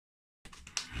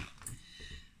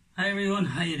Hi everyone,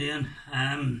 how you doing?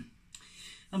 I'm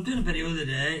doing a video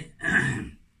today.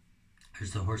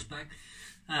 There's the horseback.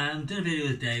 I'm doing a video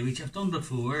today which I've done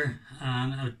before,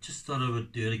 and I just thought I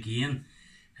would do it again.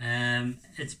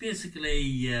 It's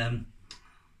basically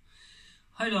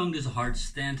how long does a heart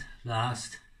stent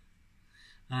last?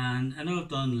 And I know I've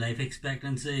done life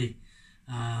expectancy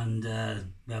and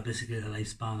well, basically the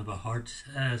lifespan of a heart,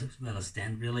 well, a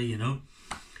stent really, you know.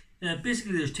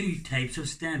 Basically there's two types of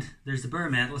stent. There's the bare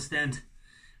metal stent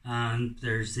and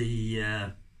there's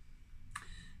the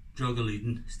drug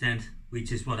eluting stent,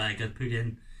 which is what I got put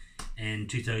in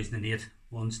 2008.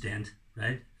 One stent,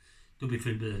 right? Don't be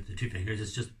fooled with the two fingers,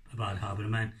 it's just a bad habit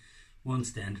of mine. One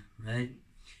stent, right?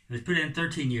 It was put in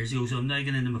 13 years ago, so I'm now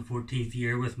getting into my 14th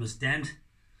year with my stent.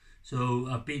 So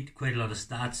I've beat quite a lot of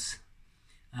stats.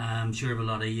 I'm sure a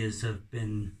lot of you have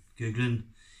been Googling.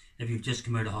 If you've just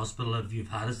come out of hospital, if you've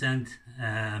had a stent,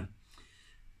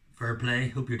 fair play,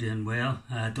 hope you're doing well.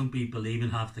 Don't be believing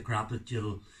half the crap that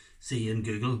you'll see in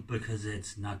Google, because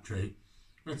it's not true.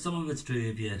 But some of it's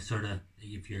true if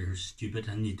you're stupid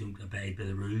and you don't abide by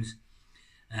the rules.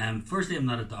 Firstly, I'm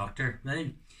not a doctor,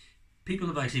 right? People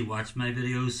have actually watched my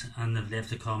videos and they've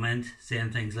left a comment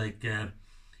saying things like,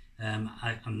 I'm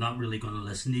not really going to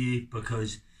listen to you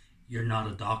because you're not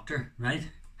a doctor, right?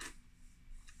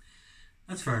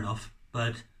 That's fair enough,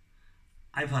 but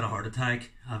I've had a heart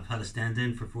attack. I've had a stent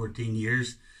in for 14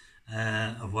 years.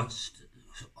 I've watched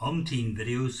umpteen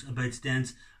videos about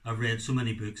stents. I've read so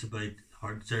many books about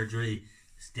heart surgery,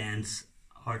 stents,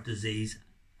 heart disease.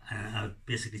 I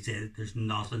basically say that there's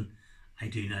nothing I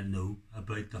do not know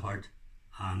about the heart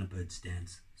and about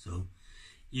stents. So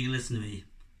you can listen to me,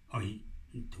 or you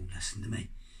don't listen to me.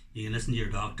 You can listen to your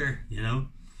doctor, you know.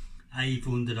 I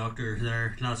phoned the doctor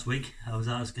there last week. I was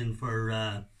asking for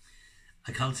a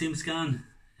calcium scan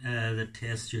that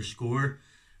tests your score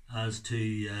as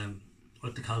to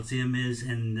what the calcium is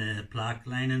in the plaque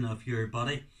lining of your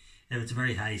body. If it's a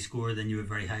very high score, then you have a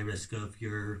very high risk of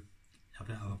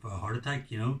a heart attack,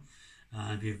 you know.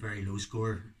 And if you have a very low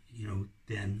score, you know,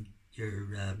 then you're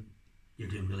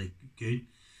doing really good.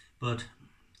 But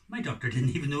my doctor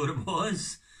didn't even know what it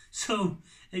was. So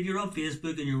if you're on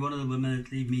Facebook and you're one of the women that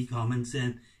leave me comments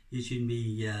saying you shouldn't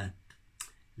be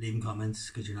leaving comments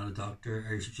because you're not a doctor,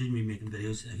 or you shouldn't be making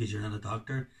videos because you're not a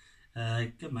doctor,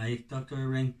 give my doctor a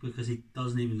ring, because he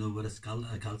doesn't even know what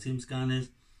a calcium scan is.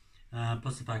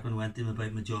 Plus the fact, when I went to him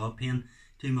about my jaw pain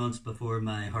 2 months before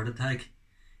my heart attack,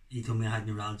 he told me I had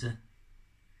neuralgia.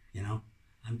 You know,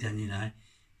 I'm telling you now,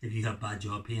 if you have bad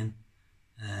jaw pain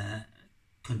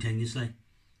continuously,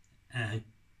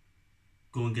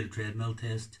 go and get a treadmill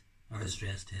test or a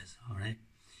stress test, alright?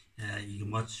 You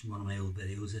can watch one of my old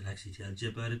videos, it actually tells you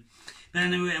about it. But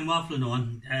anyway, I'm waffling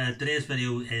on. Today's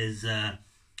video is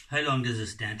how long does a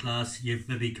stent last? You've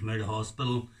maybe come out of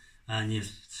hospital and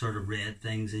you've sort of read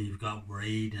things and you've got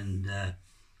worried, and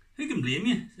who can blame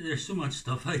you? There's so much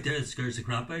stuff out there that scares the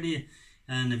crap out of you.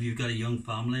 And if you've got a young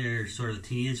family or sort of a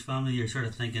teenage family, you're sort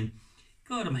of thinking,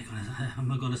 God, am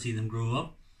I gonna see them grow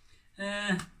up?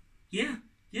 Yeah,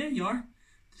 you are.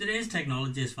 Today's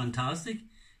technology is fantastic.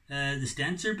 The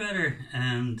stents are better,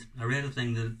 and I read a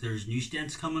thing that there's new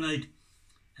stents coming out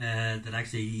that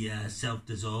actually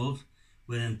self-dissolve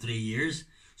within 3 years.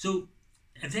 So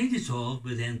if they dissolve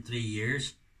within 3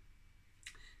 years,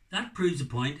 that proves the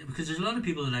point, because there's a lot of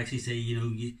people that actually say, you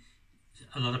know,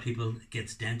 a lot of people get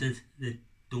stented that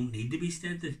don't need to be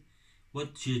stented.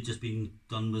 What should have just been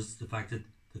done was the fact that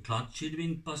the clot should have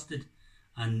been busted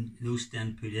and no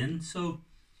stent put in. So,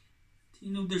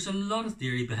 you know, there's a lot of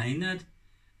theory behind that.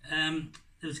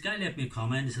 There was a guy left me a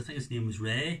comment. I think his name was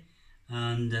Ray,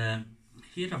 and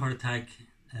he had a heart attack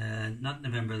not in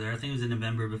November there, I think it was in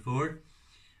November before,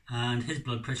 and his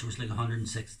blood pressure was like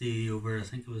 160 over, I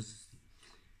think it was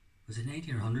it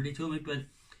 90 or 100, he told me, but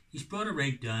he's brought it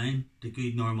right down to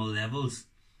good normal levels.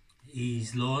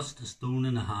 He's lost 1.5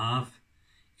 stone.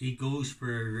 He goes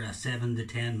for a 7 to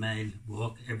 10 mile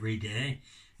walk every day.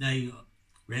 Now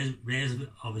Ray's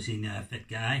obviously now a fit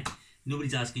guy.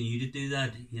 Nobody's asking you to do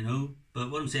that, you know.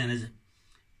 But what I'm saying is,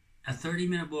 a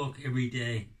 30-minute walk every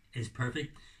day is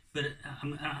perfect. But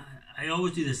I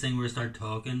always do this thing where I start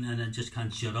talking and I just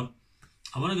can't shut up.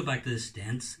 I want to go back to the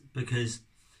stents, because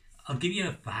I'll give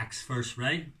you facts first,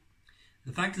 right?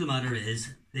 The fact of the matter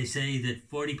is, they say that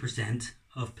 40%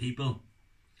 of people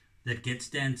that get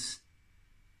stents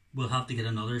will have to get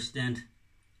another stent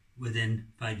within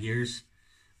 5 years.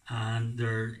 And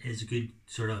there is a good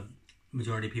sort of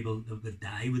majority of people that would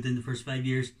die within the first 5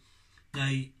 years.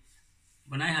 Now,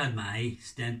 when I had my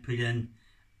stent put in,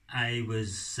 I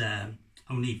was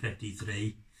only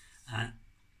 53,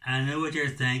 I know what you're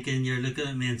thinking. You're looking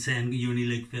at me and saying you only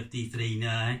look 53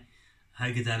 now.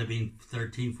 How could that have been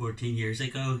 13, 14 years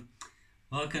ago?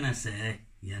 What can I say?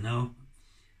 You know,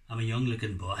 I'm a young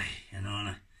looking boy, you know, and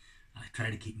I try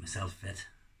to keep myself fit.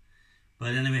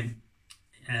 But anyway,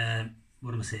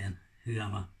 what am I saying? Who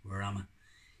am I? Where am I?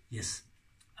 Yes,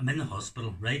 I'm in the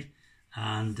hospital, right?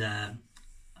 And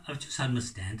I've just had my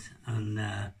stent, and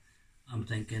I'm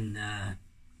thinking,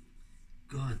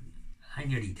 God, I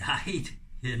nearly died,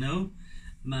 you know?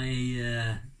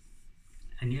 I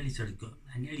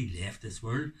nearly left this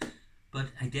world, but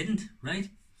I didn't, right?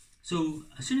 So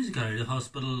as soon as I got out of the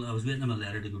hospital, I was waiting on my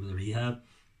letter to go to the rehab,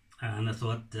 and I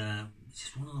thought, it's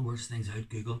just one of the worst things out,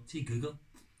 Google. See, Google,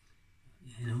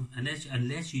 you know,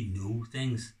 unless you know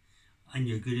things and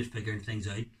you're good at figuring things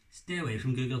out, stay away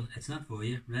from Google. It's not for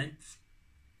you, right?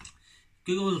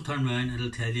 Google will turn around and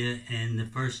it'll tell you in the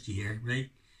first year, right?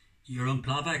 You're on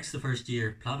Plavix the first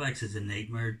year. Plavix is a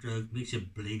nightmare drug, makes you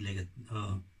bleed like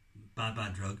a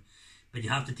bad drug. But you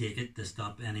have to take it to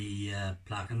stop any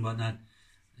plaque and whatnot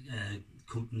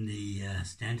coating the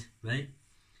stent, right?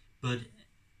 But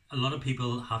a lot of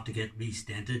people have to get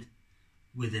re-stented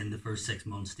within the first 6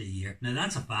 months to a year. Now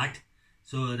that's a fact.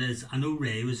 So it is. I know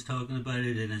Ray was talking about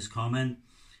it in his comment,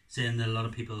 saying that a lot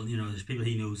of people, you know, there's people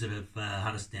he knows that have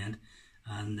had a stent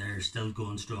and they're still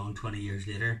going strong 20 years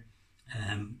later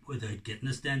without getting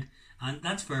a stent. And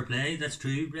that's fair play. That's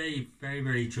true, Ray. Very,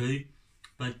 very true.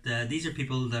 But these are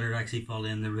people that are actually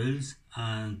following the rules,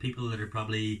 and people that are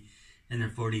probably in their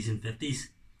 40s and 50s.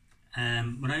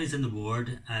 When I was in the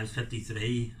ward, I was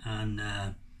 53, and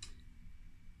I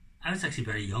was actually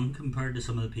very young compared to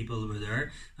some of the people who were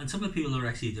there. And some of the people who were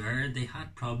actually there, they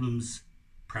had problems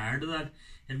prior to that.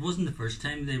 It wasn't the first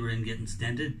time they were in getting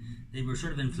stented. They were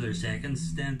sort of in for their second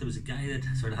stent. There was a guy that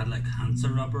sort of had like a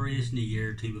cancer operation a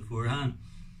year or two beforehand.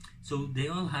 So they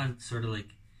all had sort of like,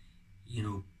 you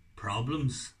know,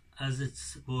 problems as it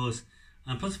was.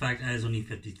 And plus the fact I was only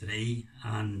 53,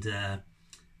 and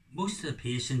most of the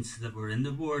patients that were in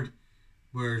the ward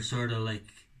were sort of like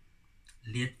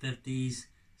late 50s,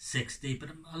 60, but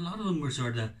a lot of them were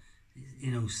sort of,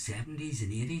 you know, 70s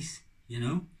and 80s, you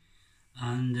know.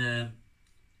 And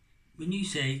when you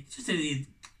say,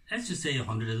 let's just say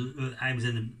 100, I was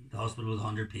in the hospital with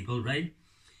 100 people, right?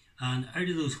 And out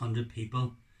of those 100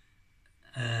 people,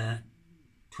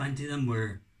 20 of them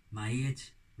were my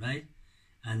age, right?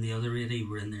 And the other 80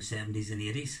 were in their 70s and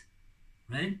 80s,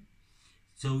 right?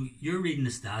 So you're reading the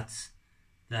stats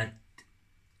that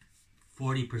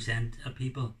 40% of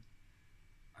people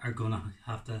are going to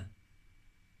have to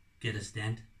get a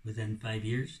stent within 5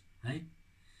 years, right?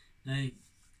 Now,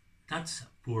 that's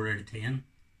 4 out of 10.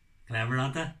 Clever,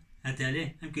 aren't they? I tell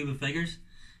you, I'm good with figures.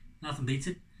 Nothing beats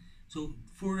it. So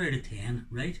 4 out of 10,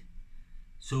 right?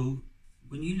 So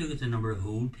when you look at the number of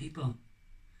old people,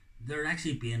 they're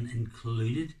actually being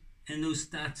included in those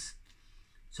stats.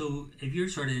 So if you're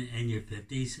sort of in your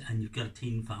 50s and you've got a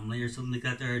teen family or something like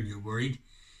that there, and you're worried,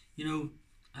 you know,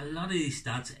 a lot of these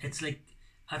stats, it's like,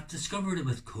 I've discovered it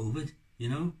with COVID, you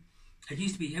know. It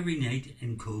used to be every night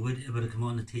in COVID, it would have come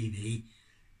on the TV,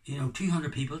 you know,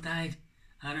 200 people died.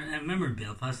 And I remember in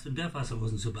Belfast it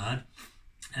wasn't so bad.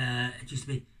 It used to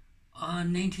be,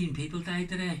 19 people died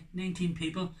today, 19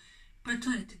 people. But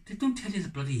they don't tell you the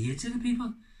bloody age of the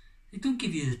people. They don't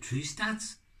give you the true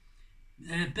stats.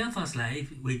 Belfast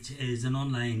Live, which is an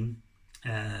online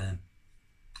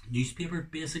newspaper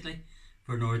basically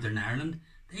for Northern Ireland,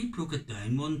 they broke it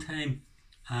down one time,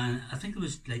 and I think it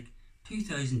was like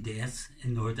 2,000 deaths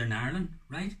in Northern Ireland,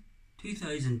 right?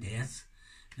 2,000 deaths.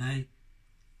 Now,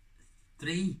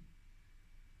 three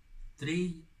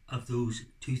of those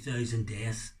 2,000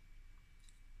 deaths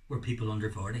were people under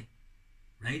 40,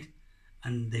 right?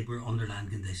 And they were underlying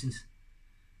conditions.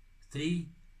 3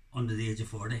 under the age of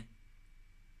 40.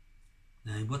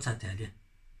 Now, what's that tell you?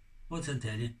 What's that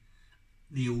tell you?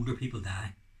 The older people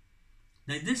die.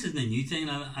 Now, this isn't a new thing,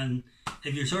 and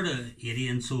if you're sort of 80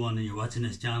 and so on and you're watching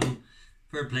this channel,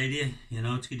 fair play to you. You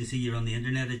know, it's good to see you're on the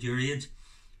internet at your age.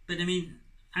 But I mean,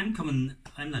 I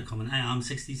am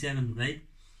 67, right?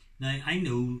 Now, I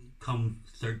know come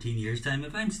 13 years time,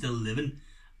 if I'm still living,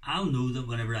 I'll know that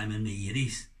whenever I'm in my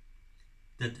 80s,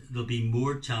 that there'll be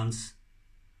more chance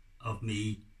of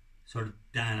me sort of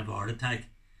dying of a heart attack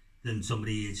than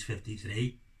somebody aged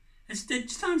 53. It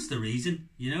stands to reason,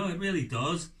 you know, it really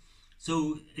does.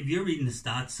 So if you're reading the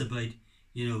stats about,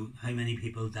 you know, how many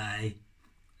people die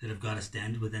that have got a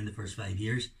stent within the first 5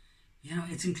 years, you know,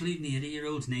 it's including the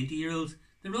 80-year-olds, 90-year-olds.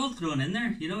 They're all thrown in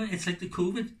there, you know. It's like the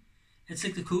COVID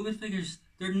figures.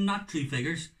 They're not true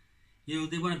figures. You know,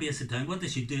 they want to base it down. What they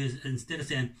should do is, instead of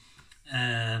saying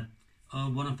 1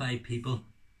 in 5 people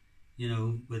you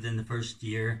know, within the first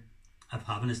year of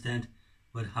having a stent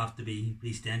would have to be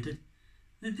restented.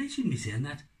 They shouldn't be saying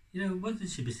that. You know, what they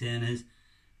should be saying is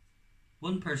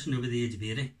one person over the age of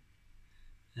 80,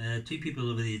 2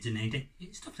 people over the age of 90,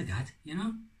 stuff like that, you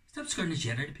know. Stop skirting the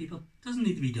shit out of people. It doesn't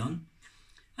need to be done.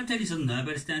 I'll tell you something now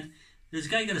about a stent. There's a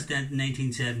guy got a stent in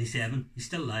 1977. He's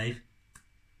still alive.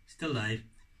 Still alive.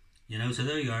 You know, so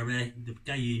there you are, Ray. The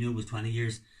guy you know was 20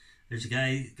 years. There's a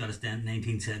guy got a stent in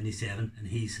 1977 and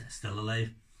he's still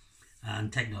alive.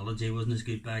 And technology wasn't as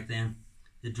good back then.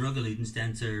 The drug-eluting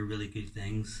stents are really good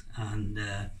things. And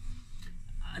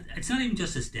it's not even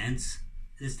just the stents.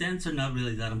 The stents are not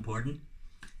really that important.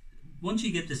 Once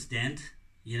you get the stent,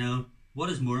 you know, what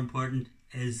is more important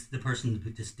is the person to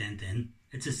put the stent in.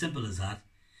 It's as simple as that.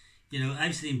 You know,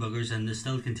 I've seen buggers and they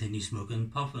still continue smoking,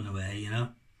 puffing away, you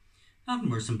know. Nothing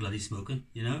worse than bloody smoking,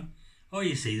 you know. Or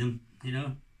you see them, you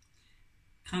know.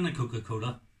 Can of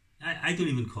Coca-Cola. I don't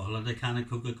even call it a can of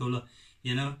Coca-Cola,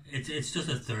 you know. It's just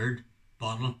a third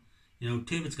bottle. You know,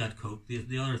 2 of it's got Coke,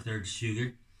 the other third's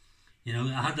sugar. You know,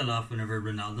 I had to laugh whenever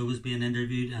Ronaldo was being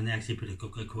interviewed and they actually put a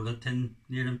Coca-Cola tin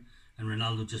near him and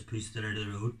Ronaldo just pushed it out of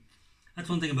the road. That's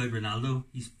one thing about Ronaldo.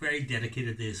 He's very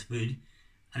dedicated to his food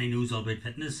and he knows all about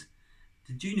fitness.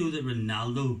 Did you know that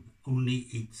Ronaldo only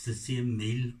eats the same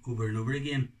meal over and over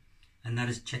again? And that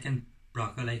is chicken,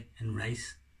 broccoli and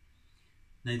rice.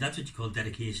 Now that's what you call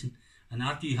dedication. And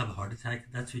after you have a heart attack,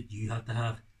 that's what you have to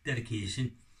have,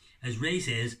 dedication. As Ray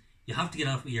says, you have to get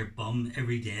off of your bum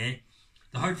every day.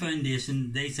 The Heart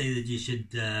Foundation, they say that you should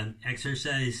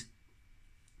exercise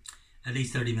at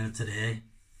least 30 minutes a day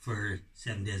for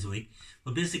 7 days a week.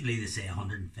 Well, basically they say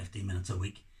 150 minutes a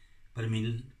week. But I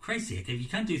mean, Christ's sake, if you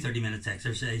can't do 30 minutes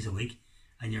exercise a week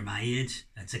and you're my age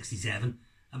at 67,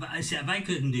 if I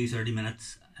couldn't do 30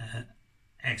 minutes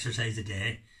exercise a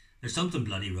day, there's something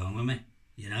bloody wrong with me,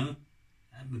 you know.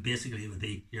 Basically it would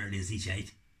be you're a lazy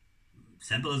shite.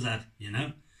 Simple as that, you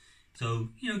know. So,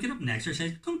 you know, get up and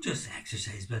exercise. Don't just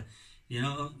exercise, but, you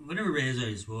know, whenever Ray's out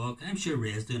his walk, I'm sure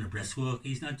Ray's doing a brisk walk.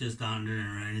 He's not just wandering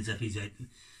around as if he's out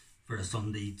for a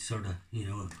Sunday sort of, you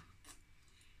know.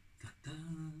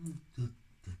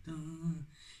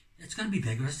 It's going to be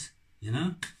vigorous, you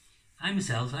know. I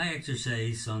myself, I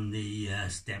exercise on the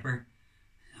stepper.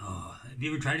 Oh, have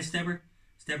you ever tried a stepper?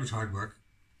 Stepper's hard work.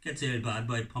 Gets you out of bad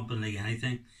by pumping like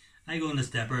anything. I go on the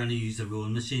stepper and I use the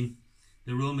rowing machine.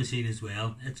 The rowing machine as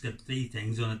well. It's got 3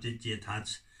 things on it that you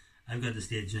attach. I've got the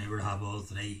stage now where I have all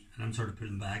 3 and I'm sort of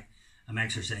putting back. I'm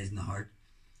exercising the heart.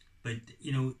 But,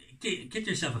 you know, get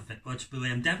yourself a Fitwatch. By the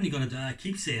way, I'm definitely going to do, I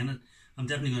keep saying it, I'm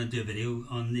definitely going to do a video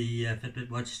on the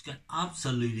Fitbit watch. It's got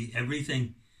absolutely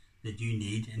everything that you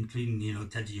need, including, you know,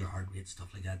 tells you your heart rate,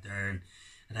 stuff like that there. And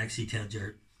it actually tells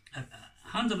your,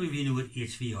 hands up if you know what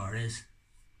HVR is.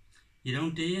 You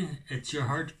don't, do you? It's your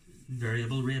heart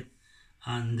variable rate.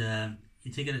 And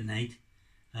you take it at night.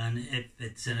 And if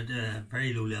it's in a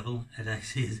very low level, it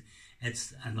actually is,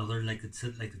 it's another, like it's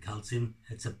like the calcium.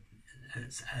 It's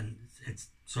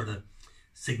sort of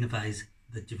signifies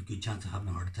that you have a good chance of having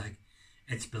a heart attack.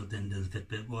 It's built into the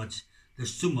Fitbit watch.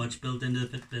 There's so much built into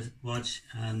the Fitbit watch,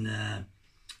 and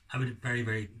I would very,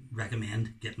 very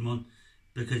recommend getting one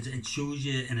because it shows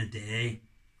you in a day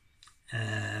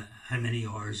how many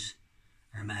hours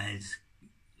or miles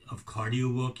of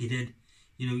cardio walk you did.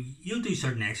 You know, you'll do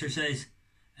certain exercise,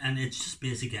 and it's just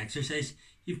basic exercise.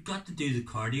 You've got to do the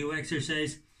cardio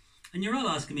exercise, and you're all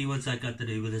asking me what's that got to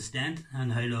do with a stent,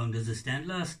 and how long does a stent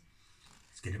last?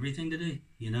 It's got everything to do,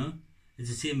 you know. It's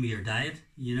the same with your diet.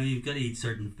 You know, you've got to eat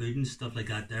certain food and stuff like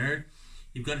that there.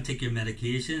 You've got to take your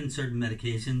medication, certain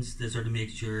medications to sort of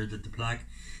make sure that the plaque,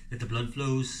 that the blood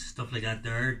flows, stuff like that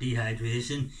there.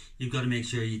 Dehydration. You've got to make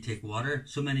sure you take water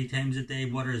so many times a day.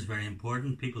 Water is very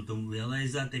important. People don't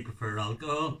realise that. They prefer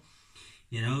alcohol.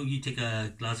 You know, you take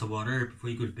a glass of water before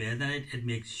you go to bed at night. It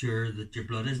makes sure that your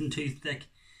blood isn't too thick.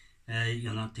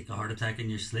 You'll not take a heart attack in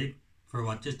your sleep. For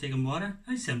what? Just taking water?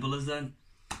 How simple is that?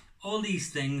 All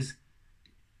these things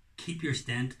keep your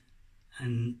stent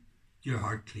and your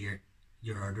heart clear,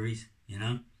 your arteries, you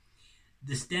know.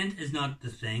 The stent is not the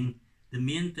thing. The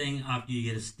main thing after you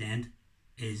get a stent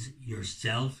is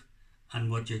yourself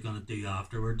and what you're going to do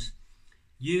afterwards.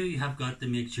 You have got to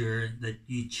make sure that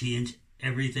you change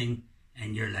everything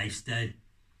in your lifestyle.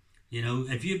 You know,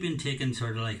 if you've been taking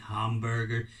sort of like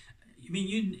hamburger, I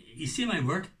mean, you see my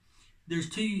work. There's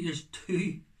two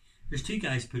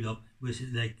guys put up with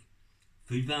like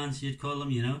food vans, you'd call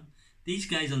them, you know. These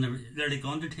guys will never, they're like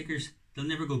undertakers. They'll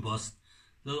never go bust.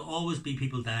 There'll always be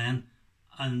people dying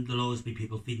and there'll always be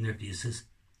people feeding their faces.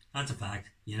 That's a fact,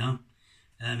 you know.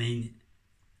 I mean,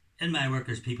 in my work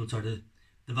there's people sort of,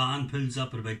 the van pulls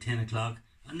up at about 10 o'clock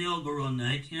and they all go running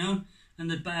out, you know, and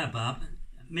they'd buy a bap.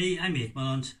 Me, I make my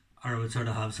lunch, or I would sort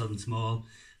of have something small,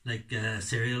 like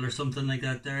cereal or something like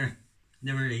that there.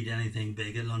 Never eat anything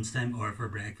big at lunchtime or for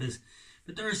breakfast.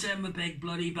 But they were selling a big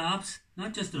bloody baps,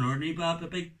 not just an ordinary bap, a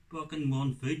big fucking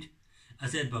one foot. I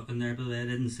said bucking there, but I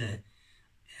didn't say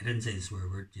the swear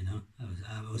word, you know.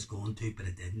 I was going to, but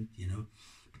I didn't, you know.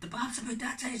 But the bap's about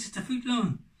that size, it's a foot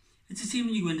long. It's the same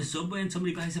when you go into Subway and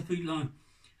somebody buys a foot long.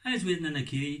 I was waiting in a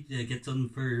queue to get something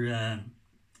for the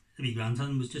wee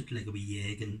grandson. It was just like a wee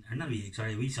egg, or not a wee egg,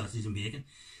 sorry, a wee sausage and bacon.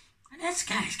 And this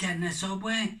guy's getting a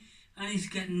Subway, and he's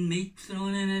getting meat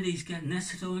thrown in it, he's getting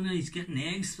this thrown in it, he's getting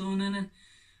eggs thrown in it.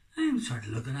 I'm sort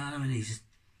of looking at him, and he's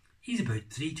about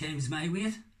 3 times my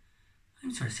weight.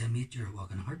 I'm sort of saying, mate, you're a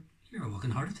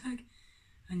walking heart attack,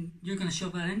 and you're going to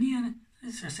shove that into you. And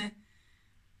I sort of say,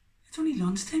 it's only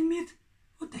lunchtime, mate.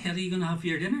 What the hell are you going to have for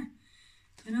your dinner?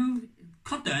 You know,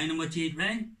 cut down on what you eat,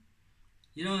 right?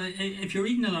 You know, if you're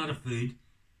eating a lot of food,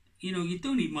 you know, you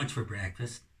don't eat much for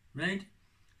breakfast, right?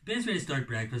 The best way to start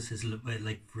breakfast is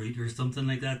like fruit or something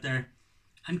like that there.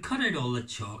 And cut out all the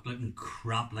chocolate and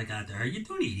crap like that there. You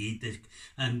don't need to eat this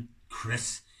and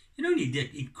crisps. You don't need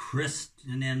to eat crisps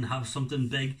and then have something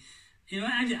big. You know,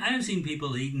 I've seen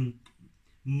people eating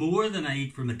more than I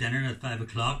eat for my dinner at 5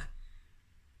 o'clock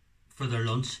for their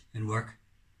lunch in work.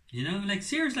 You know, like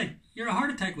seriously, you're a heart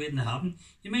attack waiting to happen.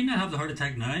 You might not have the heart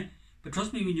attack now, but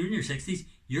trust me, when you're in your 60s,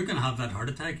 you're going to have that heart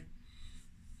attack.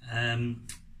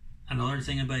 Another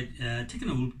thing about taking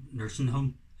an old nursing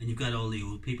home and you've got all the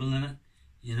old people in it,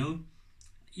 you know,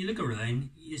 you look around,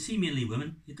 you see mainly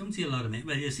women. You don't see a lot of men.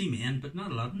 Well, you see men, but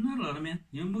not a lot of men.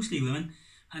 You know, mostly women,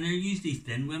 and they're usually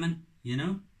thin women. You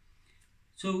know,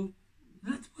 so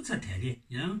what's that tell you?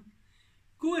 You know,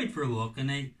 go out for a walk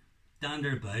and I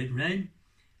dander about, right,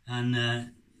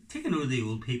 and take a note of the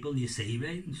old people you see,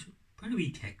 right, and put a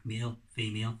wee tick, male,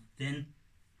 female, thin,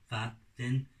 fat,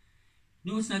 thin.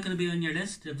 No, it's not going to be on your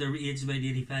list if they're aged about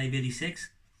 85,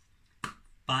 86.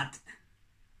 Fat.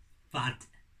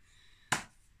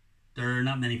 There are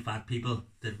not many fat people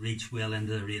that reach well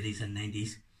into their 80s and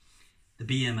 90s. The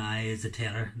BMI is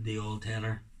the old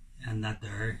teller, and that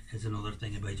there is another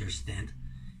thing about your stent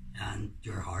and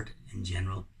your heart in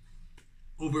general.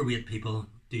 Overweight people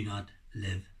do not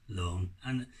live long.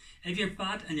 And if you're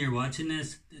fat and you're watching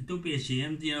this, don't be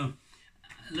ashamed, you know.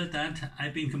 Look at that,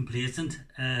 I've been complacent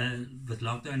with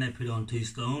lockdown. I put on 2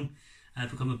 stone.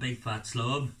 I've become a big fat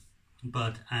slob,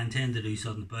 but I intend to do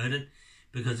something about it,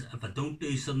 because if I don't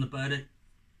do something about it,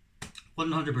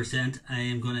 100% I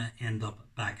am going to end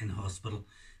up back in hospital.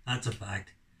 That's a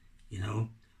fact. You know,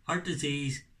 heart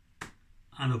disease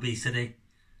and obesity.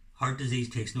 Heart disease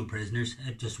takes no prisoners.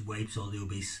 It just wipes all the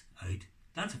obese out.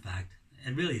 That's a fact.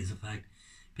 It really is a fact.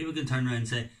 People can turn around and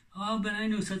say, oh, but I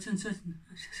know such and such.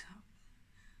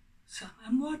 So,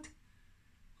 and what?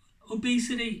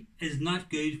 Obesity is not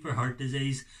good for heart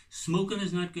disease. Smoking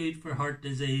is not good for heart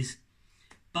disease.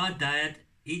 Bad diet,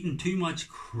 eating too much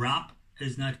crap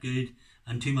is not good,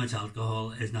 and too much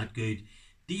alcohol is not good.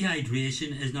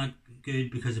 Dehydration is not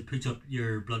good because it puts up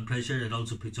your blood pressure. It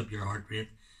also puts up your heart rate.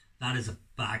 That is a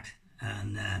fact.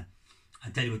 And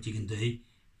I'll tell you what you can do.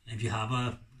 If you have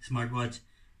a smartwatch,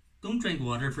 don't drink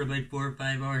water for about 4 or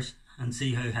 5 hours and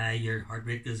see how high your heart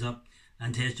rate goes up,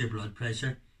 and test your blood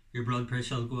pressure. Your blood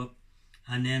pressure will go up.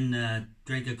 And then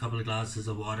drink a couple of glasses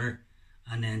of water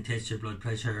and then test your blood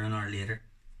pressure an hour later.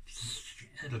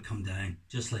 It'll come down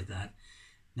just like that.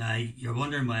 Now, you're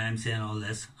wondering why I'm saying all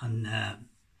this and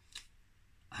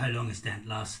how long a stent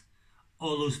lasts.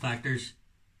 All those factors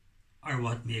are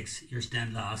what makes your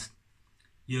stent last.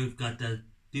 You've got to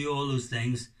do all those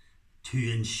things to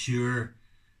ensure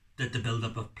that the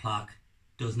build-up of plaque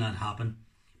does not happen,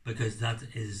 because that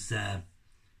is that's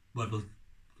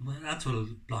what will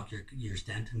block your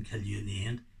stent and kill you in the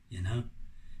end, you know.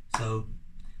 So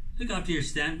look after your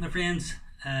stent, my friends.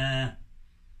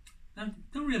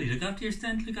 Don't really look after your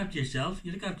stent. Look after yourself.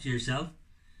 You look after yourself.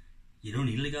 You don't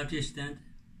need to look after your stent.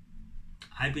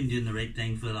 I've been doing the right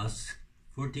thing for the last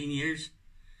 14 years.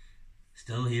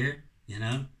 Still here, you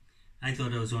know. I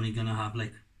thought I was only going to have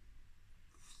like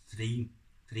three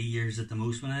years at the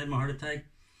most when I had my heart attack.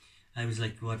 I was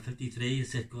like, what, 53? I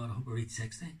said, God, I hope I reach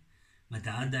 60. My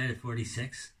dad died at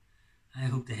 46. I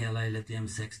hope the hell I lived to him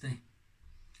 60.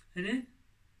 I did.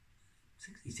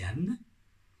 60, 70.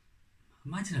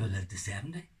 Imagine if I lived to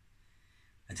 70.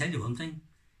 I tell you one thing.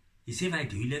 You see, if I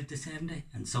do live to 70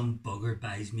 and some bugger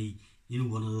buys me, you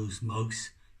know, one of those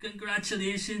mugs,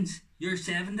 congratulations, you're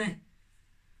 70.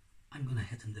 I'm going to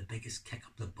hit him the biggest kick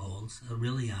up the balls. I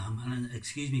really am. And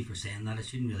excuse me for saying that. I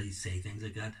shouldn't really say things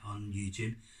like that on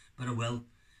YouTube. But I will.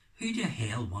 Who the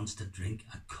hell wants to drink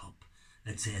a cup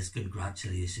that says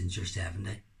congratulations, you're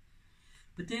 70?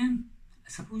 But then, I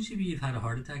suppose if you've had a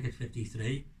heart attack at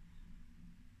 53,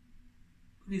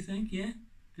 what do you think? Yeah?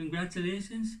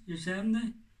 Congratulations, you're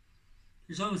 70?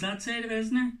 There's always that side of it,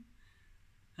 isn't there?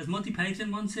 As Monty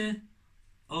Python once said,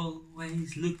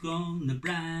 always look on the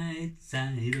bright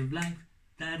side of life.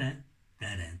 Da-da,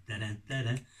 da-da, da-da,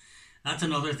 da-da. That's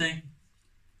another thing.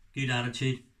 Good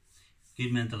attitude,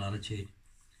 good mental attitude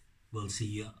will see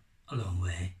you a long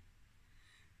way.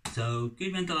 So,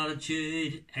 good mental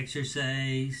attitude,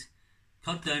 exercise,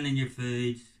 cut down on your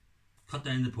food, cut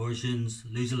down the portions,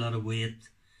 lose a lot of weight,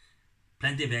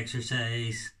 plenty of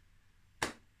exercise,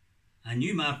 and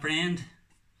you, my friend,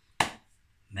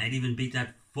 might even beat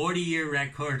that 40-year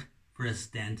record for a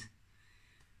stent.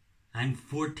 I'm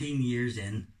 14 years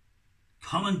in.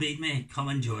 Come and beat me, come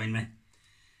and join me.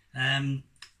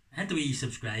 Hit the wee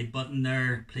subscribe button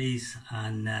there, please,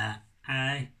 and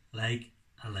I like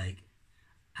a like.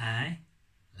 I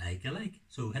like a like.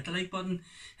 So hit the like button,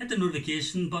 hit the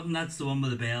notification button, that's the one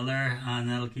with the bell there, and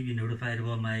that'll keep you notified of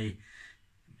all my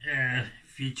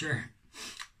future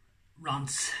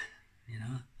rants. You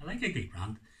know, I like a good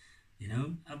rant. You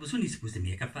know, I was only supposed to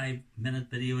make a 5-minute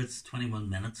video, it's 21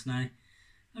 minutes now.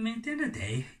 I mean, at the end of the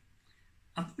day,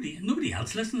 nobody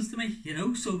else listens to me, you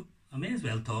know, so I may as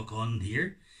well talk on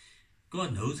here.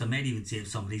 God knows, I might even save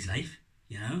somebody's life,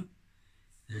 you know.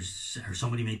 Or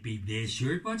somebody might be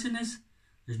reassured watching this.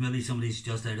 There's maybe somebody's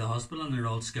just out of hospital and they're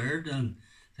all scared and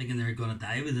thinking they're going to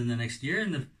die within the next year,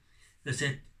 and they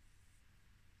said,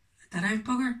 "That out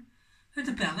bugger, look at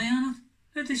the belly on it,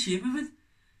 look at the shape of it.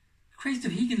 Christ,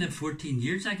 if he can live 14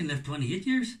 years, I can live 28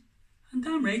 years. And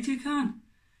damn right you can.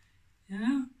 You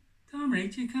know, damn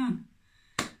right you can."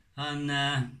 And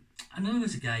I know there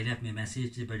was a guy left me a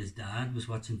message about his dad was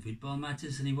watching football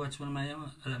matches, and he watched one of my,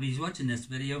 he's watching this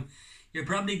video. You're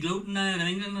probably gloating now in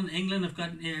England, and England have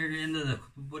gotten here into the,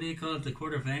 what do you call it, the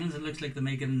quarterfinals. It looks like they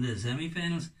make it into the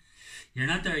semi-finals. You're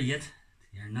not there yet.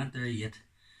 You're not there yet.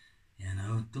 You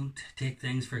know, don't take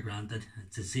things for granted.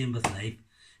 It's the same with life.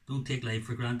 Don't take life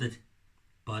for granted,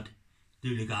 but do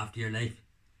look after your life.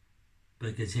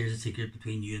 Because here's a secret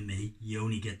between you and me. You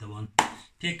only get the one.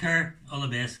 Take care. All the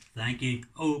best. Thank you.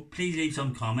 Oh, please leave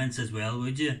some comments as well,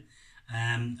 would you?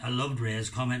 I loved Ray's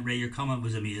comment. Ray, your comment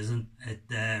was amazing. It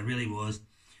really was.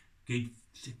 Good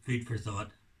food for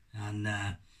thought. And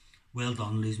well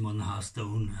done losing 1.5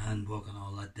 stone and walking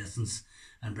all that distance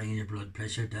and bringing your blood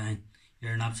pressure down.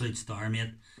 You're an absolute star,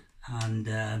 mate.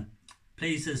 And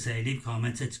please, as I say, leave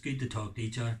comments. It's good to talk to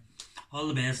each other. All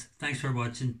the best. Thanks for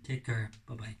watching. Take care.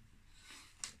 Bye-bye.